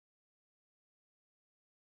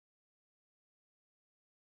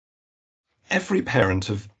Every parent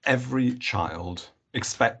of every child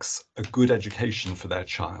expects a good education for their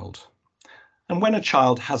child. And when a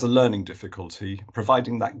child has a learning difficulty,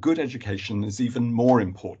 providing that good education is even more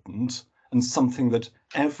important and something that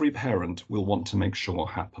every parent will want to make sure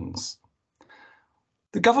happens.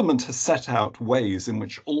 The government has set out ways in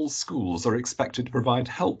which all schools are expected to provide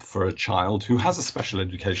help for a child who has a special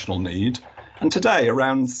educational need. And today,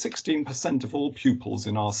 around 16% of all pupils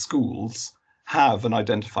in our schools have an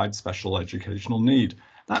identified special educational need.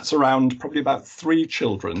 That's around probably about 3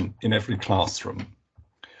 children in every classroom.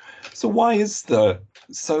 So why is there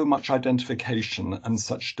so much identification and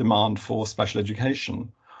such demand for special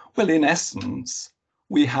education? Well, in essence,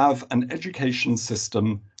 we have an education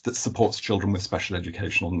system that supports children with special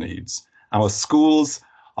educational needs. Our schools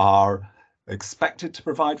are expected to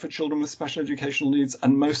provide for children with special educational needs,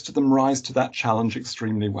 and most of them rise to that challenge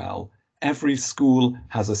extremely well. Every school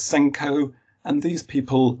has a SENCO, and these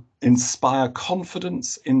people inspire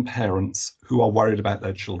confidence in parents who are worried about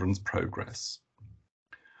their children's progress.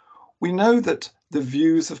 We know that the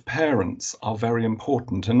views of parents are very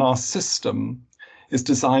important, and our system is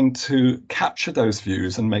designed to capture those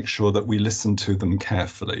views and make sure that we listen to them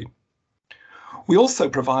carefully. We also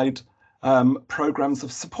provide programs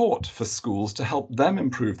of support for schools to help them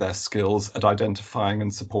improve their skills at identifying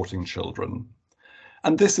and supporting children.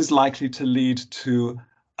 And this is likely to lead to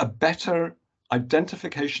a better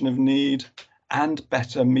identification of need and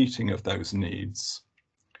better meeting of those needs.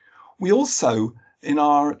 We also, in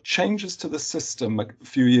our changes to the system a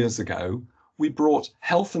few years ago, we brought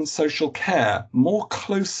health and social care more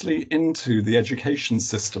closely into the education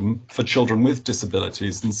system for children with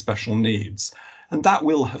disabilities and special needs. And that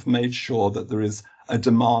will have made sure that there is a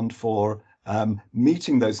demand for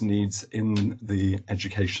meeting those needs in the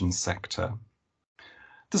education sector.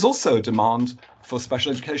 There's also a demand for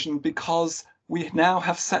special education because we now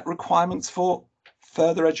have set requirements for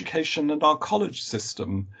further education and our college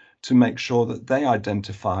system to make sure that they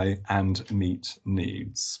identify and meet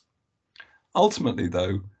needs. Ultimately,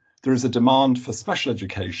 though, there is a demand for special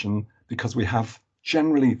education because we have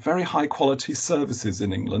generally very high quality services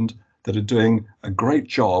in England that are doing a great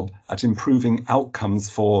job at improving outcomes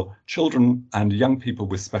for children and young people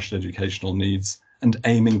with special educational needs and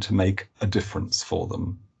aiming to make a difference for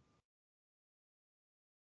them.